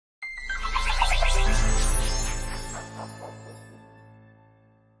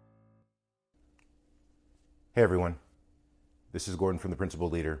Hey everyone, this is Gordon from the Principal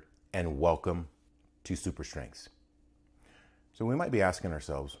Leader, and welcome to Super Strengths. So we might be asking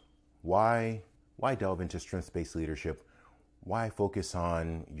ourselves, why delve into strengths-based leadership? Why focus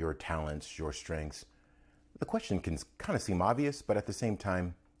on your talents, your strengths? The question can kind of seem obvious, but at the same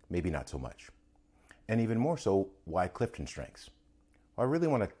time, maybe not so much. And even more so, why Clifton Strengths? Well, I really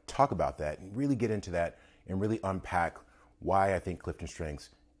want to talk about that and really get into that and really unpack why I think Clifton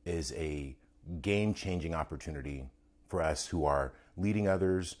Strengths is a game-changing opportunity for us who are leading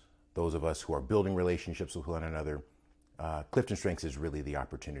others, those of us who are building relationships with one another. Clifton Strengths is really the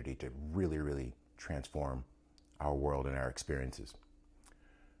opportunity to really transform our world and our experiences.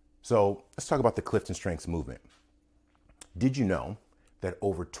 So let's talk about the Clifton Strengths movement. Did you know that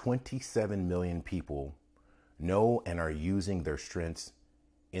over 27 million people know and are using their strengths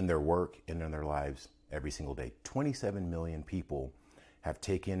in their work and in their lives every single day? 27 million people have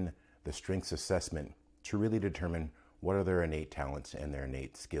taken the strengths assessment to really determine what are their innate talents and their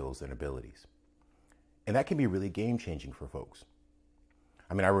innate skills and abilities. And that can be really game-changing for folks.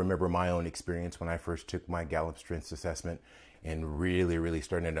 I mean, I remember my own experience when I first took my Gallup strengths assessment and really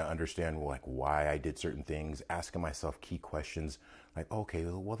starting to understand why I did certain things, asking myself key questions like, okay,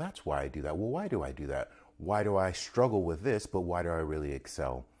 well, that's why I do that. Well, why do I do that? Why do I struggle with this, but why do I really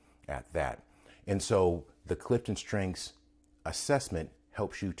excel at that? And so the Clifton Strengths Assessment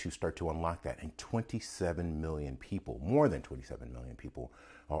helps you to start to unlock that. And 27 million people, more than 27 million people,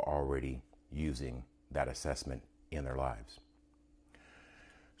 are already using that assessment in their lives.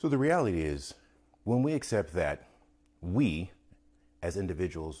 So the reality is, when we accept that we, as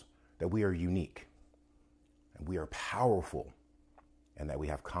individuals, that we are unique, and we are powerful, and that we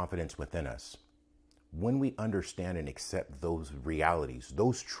have confidence within us, when we understand and accept those realities,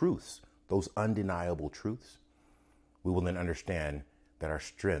 those truths, those undeniable truths, we will then understand that our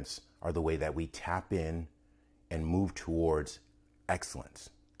strengths are the way that we tap in and move towards excellence.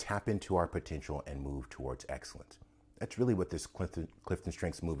 Tap into our potential and move towards excellence. That's really what this Clifton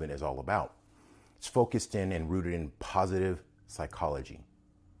Strengths movement is all about. It's focused in and rooted in positive psychology.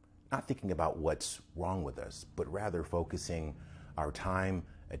 Not thinking about what's wrong with us, but rather focusing our time,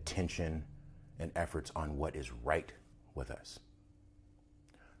 attention, and efforts on what is right with us.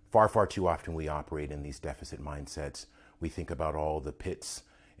 Far too often we operate in these deficit mindsets. We think about all the pits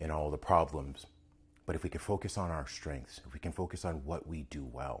and all the problems. But if we can focus on our strengths, if we can focus on what we do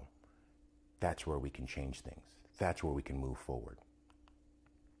well, that's where we can change things. That's where we can move forward.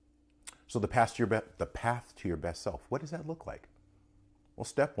 So the path to your best self, what does that look like? Well,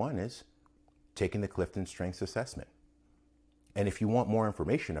 step one is taking the Clifton Strengths Assessment. And if you want more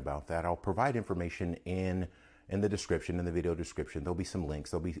information about that, I'll provide information in the description, in the video description. There'll be some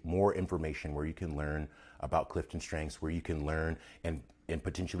links. There'll be more information where you can learn about Clifton Strengths, where you can learn and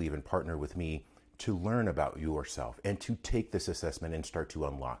potentially even partner with me to learn about yourself and to take this assessment and start to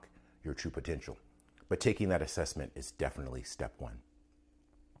unlock your true potential. But taking that assessment is definitely step one.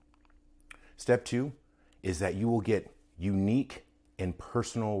 Step two is that you will get unique and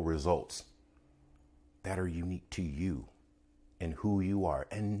personal results that are unique to you and who you are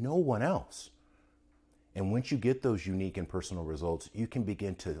and no one else. And once you get those unique and personal results, you can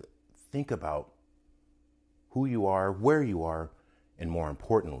begin to think about who you are, where you are, and more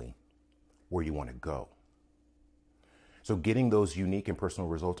importantly, where you want to go. So getting those unique and personal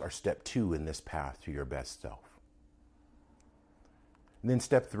results are step two in this path to your best self. And then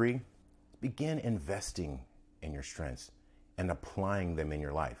step three, begin investing in your strengths and applying them in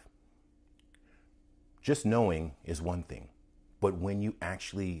your life. Just knowing is one thing. But when you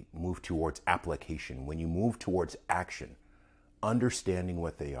actually move towards application, when you move towards action, understanding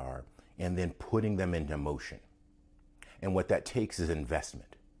what they are, and then putting them into motion. And what that takes is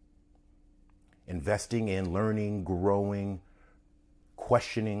investment. Investing in learning, growing,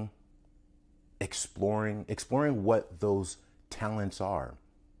 questioning, exploring what those talents are.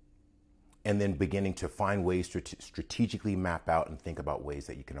 And then beginning to find ways to strategically map out and think about ways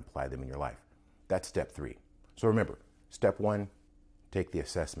that you can apply them in your life. That's step three. So remember, step one, take the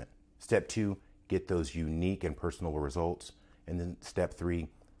assessment. Step two, get those unique and personal results. And then step three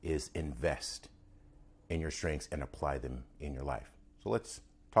is invest in your strengths and apply them in your life. So let's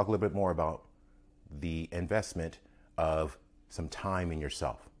talk a little bit more about the investment of some time in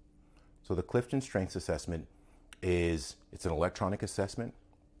yourself. So the Clifton Strengths Assessment it's an electronic assessment.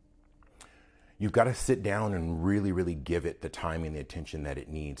 You've got to sit down and really give it the time and the attention that it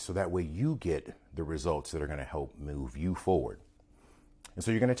needs, so that way you get the results that are going to help move you forward. And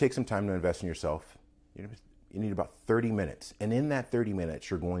so you're going to take some time to invest in yourself. You need about 30 minutes. And in that 30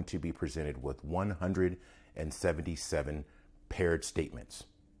 minutes, you're going to be presented with 177 paired statements.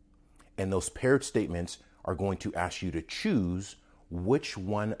 And those paired statements are going to ask you to choose which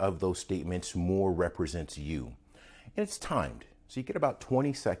one of those statements more represents you. And it's timed. So you get about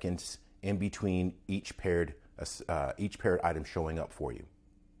 20 seconds in between each paired item showing up for you.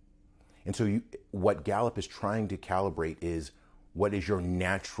 And so what Gallup is trying to calibrate is, what is your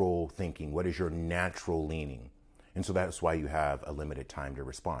natural thinking? What is your natural leaning? And so that's why you have a limited time to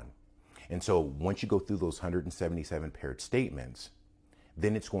respond. And so once you go through those 177 paired statements,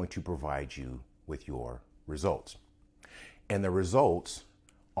 then it's going to provide you with your results. And the results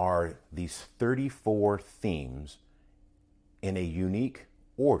are these 34 themes in a unique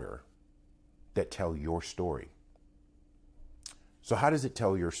order that tell your story. So how does it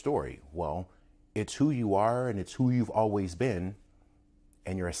tell your story? Well, it's who you are and it's who you've always been,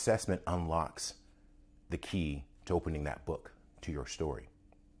 and your assessment unlocks the key to opening that book to your story.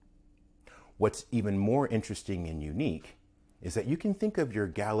 What's even more interesting and unique is that you can think of your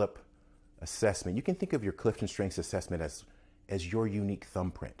Gallup assessment, you can think of your CliftonStrengths Assessment as your unique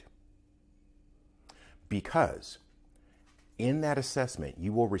thumbprint. Because in that assessment,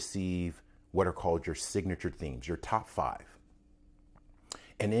 you will receive what are called your signature themes, your top 5.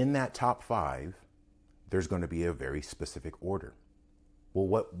 And in that top 5, there's going to be a very specific order. Well,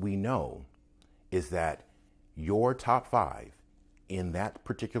 what we know is that your top 5 in that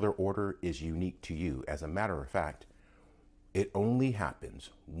particular order is unique to you. As a matter of fact, it only happens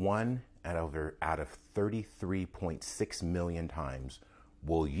 1 out of 33.6 million times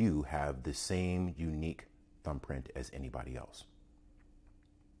will you have the same unique thumbprint as anybody else.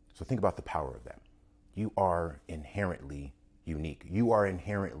 So think about the power of that. You are inherently unique. You are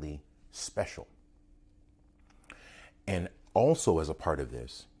inherently special. And also, as a part of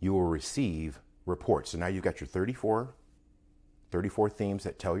this, you will receive reports. So now you've got your 34 themes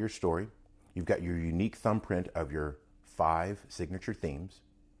that tell your story. You've got your unique thumbprint of your 5 signature themes.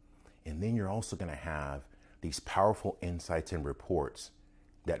 And then you're also going to have these powerful insights and reports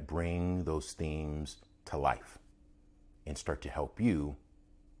that bring those themes to life and start to help you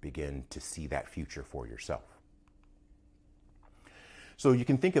begin to see that future for yourself. So you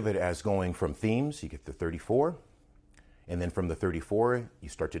can think of it as going from themes, you get the 34, and then from the 34, you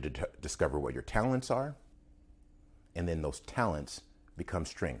start to discover what your talents are, and then those talents become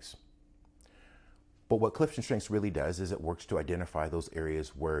strengths. But what Clifton Strengths really does is it works to identify those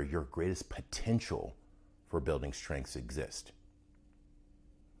areas where your greatest potential for building strengths exist.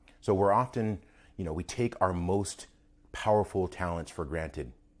 So we're often, we take our most powerful talents for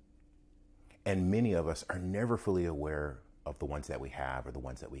granted. And many of us are never fully aware of the ones that we have or the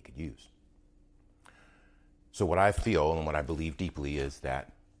ones that we could use. So what I feel and what I believe deeply is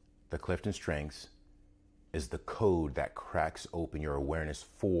that the Clifton Strengths is the code that cracks open your awareness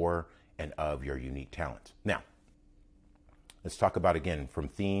for and of your unique talents. Now, let's talk about, again, from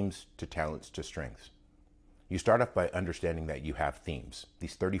themes to talents to strengths. You start off by understanding that you have themes,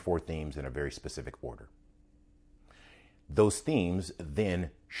 these 34 themes in a very specific order. Those themes then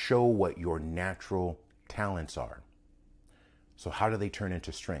show what your natural talents are. So how do they turn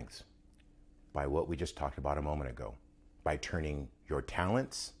into strengths? By what we just talked about a moment ago, by turning your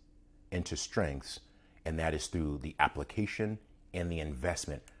talents into strengths, and that is through the application and the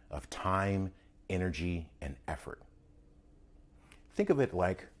investment of time, energy, and effort. Think of it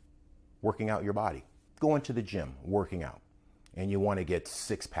like working out your body, going to the gym, working out, and you want to get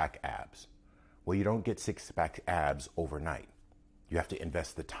 6-pack abs. Well, you don't get 6-pack abs overnight. You have to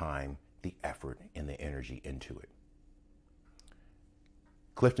invest the time, the effort, and the energy into it.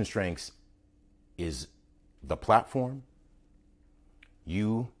 Clifton Strengths is the platform.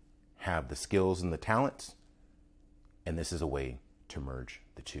 You have the skills and the talents, and this is a way to merge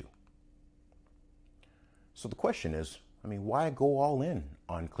the two. So the question is, why go all in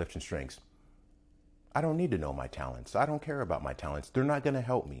on Clifton Strengths? I don't need to know my talents. I don't care about my talents. They're not going to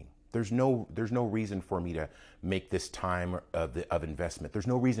help me. There's no reason for me to make this time of investment. There's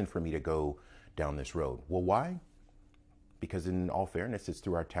no reason for me to go down this road. Well, why? Because in all fairness, it's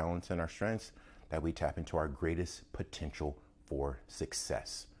through our talents and our strengths that we tap into our greatest potential for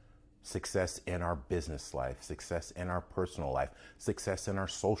success. Success in our business life, success in our personal life, success in our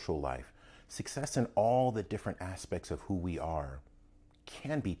social life, success in all the different aspects of who we are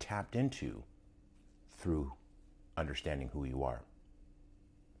can be tapped into through understanding who you are.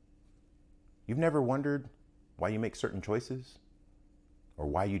 You've never wondered why you make certain choices, or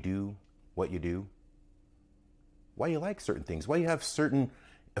why you do what you do, why you like certain things, why you have certain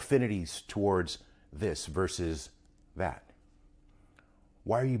affinities towards this versus that.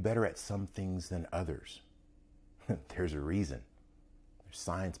 Why are you better at some things than others? There's a reason. There's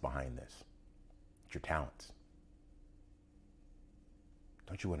science behind this. It's your talents.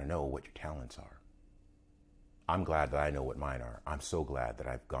 Don't you want to know what your talents are? I'm glad that I know what mine are. I'm so glad that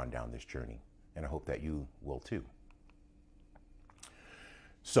I've gone down this journey, and I hope that you will too.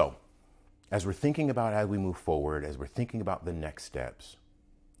 So, as we're thinking about how we move forward, as we're thinking about the next steps,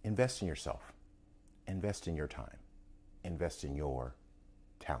 invest in yourself, invest in your time, invest in your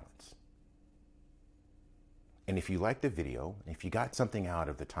talents. And if you liked the video, if you got something out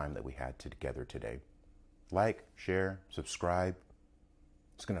of the time that we had together today, like, share, subscribe.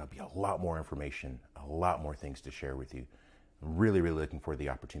 It's going to be a lot more information, a lot more things to share with you. I'm really, really looking for the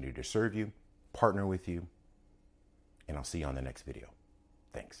opportunity to serve you, partner with you, and I'll see you on the next video.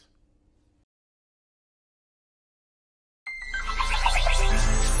 Thanks.